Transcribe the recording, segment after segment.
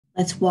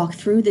Let's walk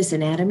through this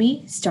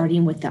anatomy,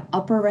 starting with the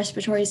upper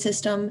respiratory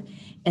system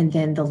and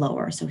then the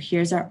lower. So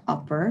here's our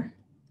upper,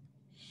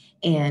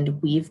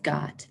 and we've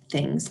got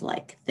things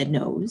like the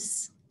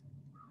nose.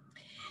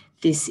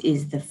 This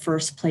is the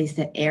first place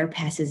that air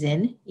passes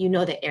in. You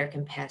know that air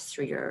can pass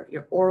through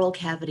your oral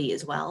cavity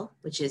as well,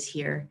 which is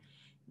here,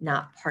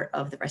 not part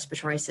of the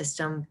respiratory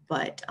system,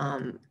 but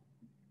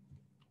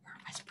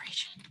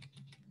respiration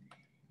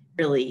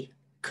really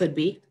could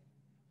be,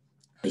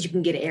 but you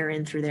can get air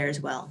in through there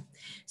as well.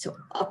 So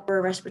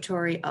upper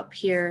respiratory up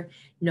here,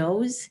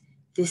 nose,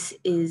 this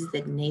is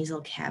the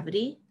nasal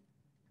cavity.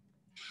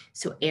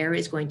 So air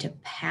is going to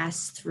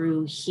pass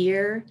through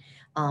here.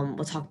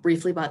 We'll talk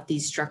briefly about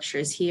these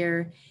structures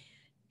here.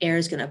 Air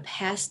is going to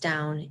pass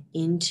down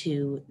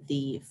into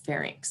the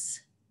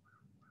pharynx.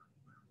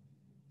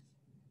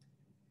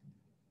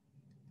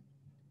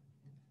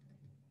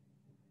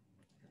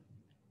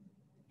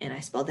 And I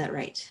spelled that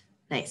right.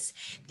 Nice.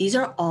 These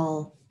are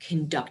all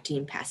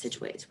conducting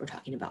passageways we're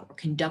talking about. We're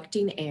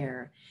conducting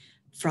air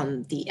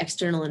from the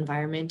external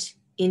environment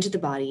into the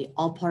body,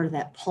 all part of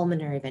that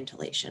pulmonary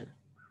ventilation.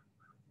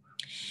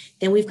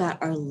 Then we've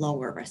got our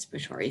lower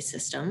respiratory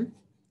system.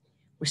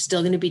 We're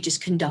still going to be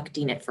just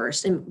conducting at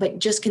first, but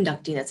just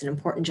conducting, that's an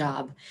important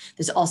job.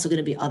 There's also going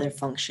to be other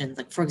functions,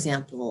 like for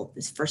example,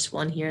 this first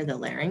one here, the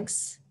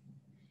larynx.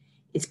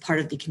 It's part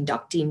of the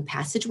conducting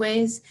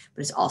passageways,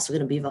 but it's also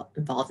going to be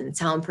involved in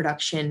sound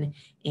production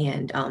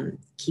and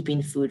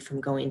keeping food from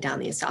going down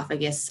the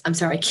esophagus. I'm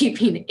sorry,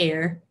 keeping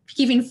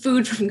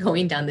food from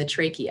going down the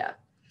trachea,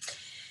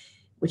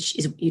 which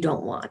is you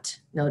don't want.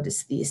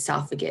 Notice the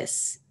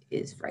esophagus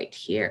is right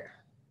here.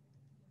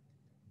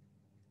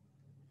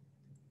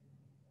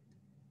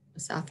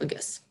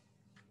 Esophagus.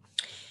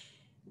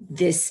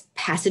 This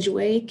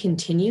passageway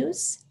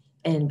continues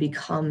and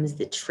becomes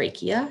the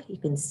trachea. You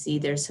can see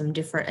there's some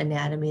different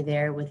anatomy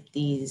there with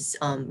these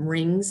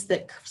rings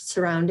that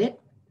surround it.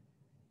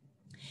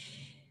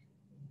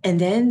 And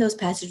then those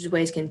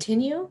passageways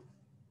continue.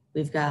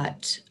 We've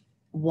got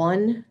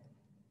one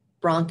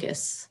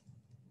bronchus,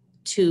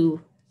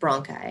 two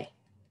bronchi.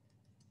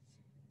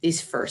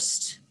 These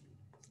first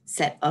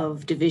set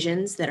of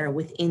divisions that are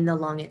within the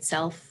lung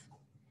itself.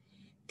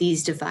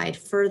 These divide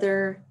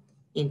further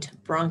into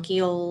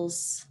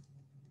bronchioles.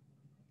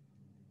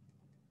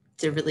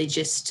 They're really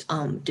just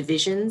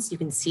divisions. You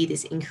can see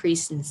this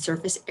increase in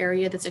surface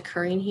area that's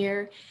occurring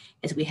here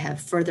as we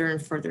have further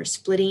and further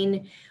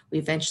splitting. We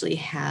eventually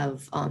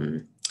have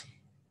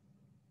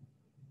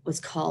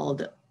what's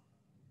called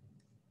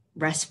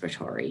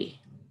respiratory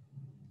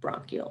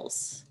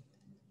bronchioles,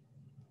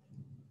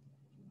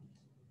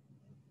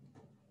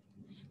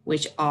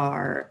 which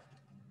are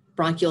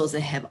bronchioles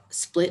that have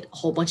split a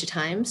whole bunch of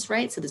times,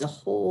 right? So there's a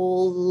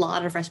whole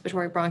lot of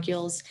respiratory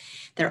bronchioles.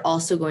 They're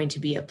also going to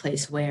be a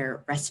place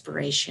where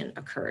respiration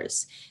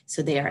occurs.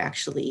 So they are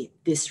actually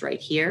this right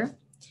here.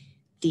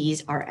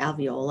 These are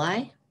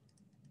alveoli,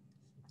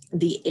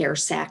 the air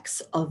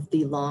sacs of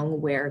the lung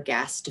where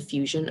gas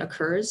diffusion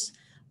occurs,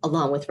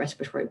 along with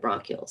respiratory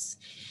bronchioles.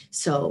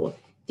 So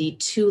the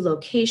two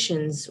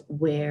locations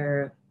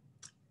where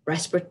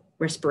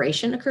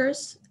respiration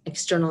occurs,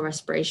 external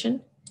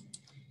respiration,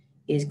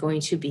 is going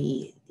to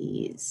be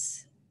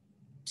these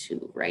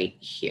two right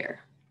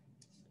here.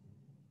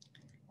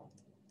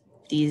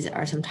 These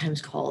are sometimes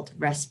called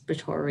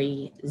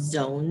respiratory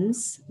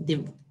zones,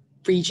 the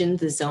regions,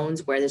 the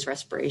zones where there's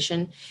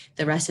respiration.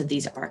 The rest of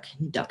these are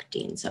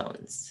conducting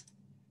zones.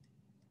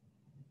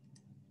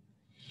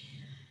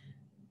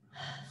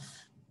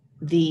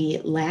 The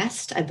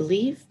last, I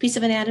believe, piece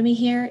of anatomy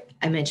here,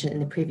 I mentioned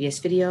in the previous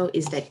video,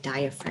 is that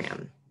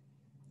diaphragm.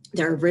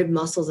 There are rib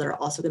muscles that are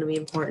also going to be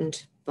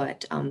important,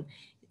 but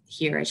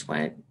here I just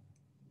want to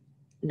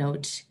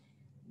note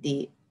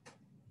the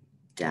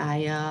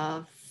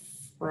diaphragm,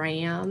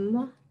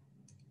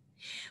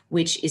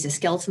 which is a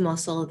skeletal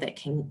muscle that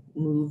can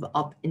move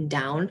up and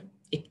down.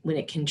 When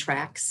it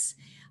contracts,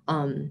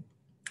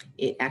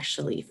 it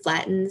actually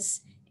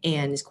flattens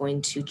and is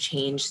going to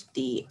change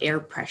the air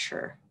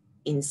pressure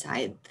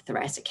inside the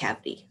thoracic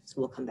cavity.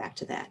 So we'll come back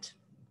to that.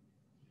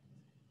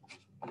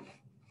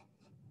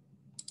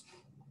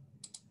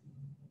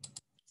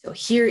 So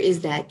here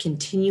is that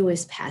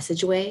continuous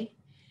passageway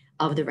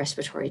of the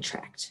respiratory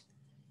tract.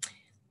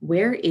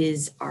 Where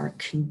is our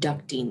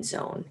conducting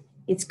zone?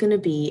 It's going to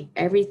be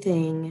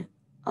everything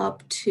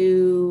up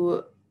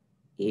to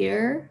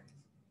here.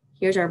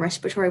 Here's our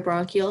respiratory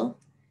bronchiole.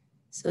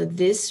 So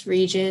this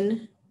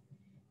region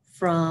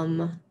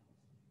from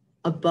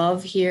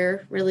above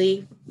here,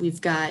 really, we've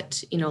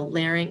got,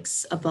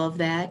 larynx above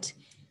that.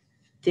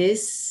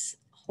 This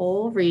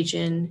whole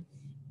region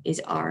is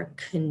our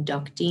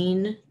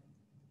conducting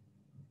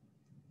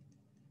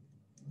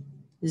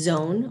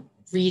zone,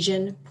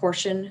 region,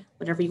 portion,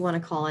 whatever you want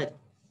to call it.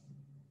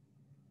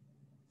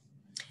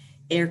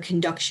 Air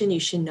conduction, you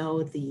should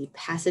know the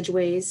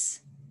passageways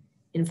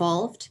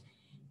involved.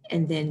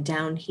 And then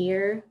down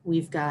here,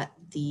 we've got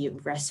the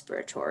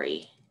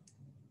respiratory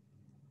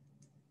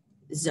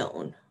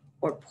zone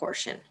or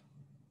portion.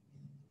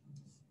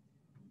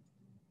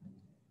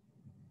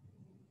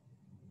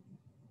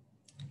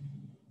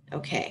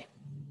 Okay.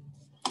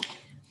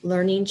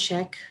 Learning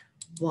check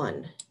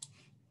 1.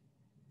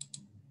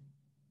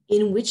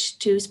 In which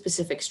two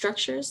specific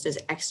structures does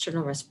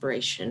external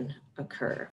respiration occur?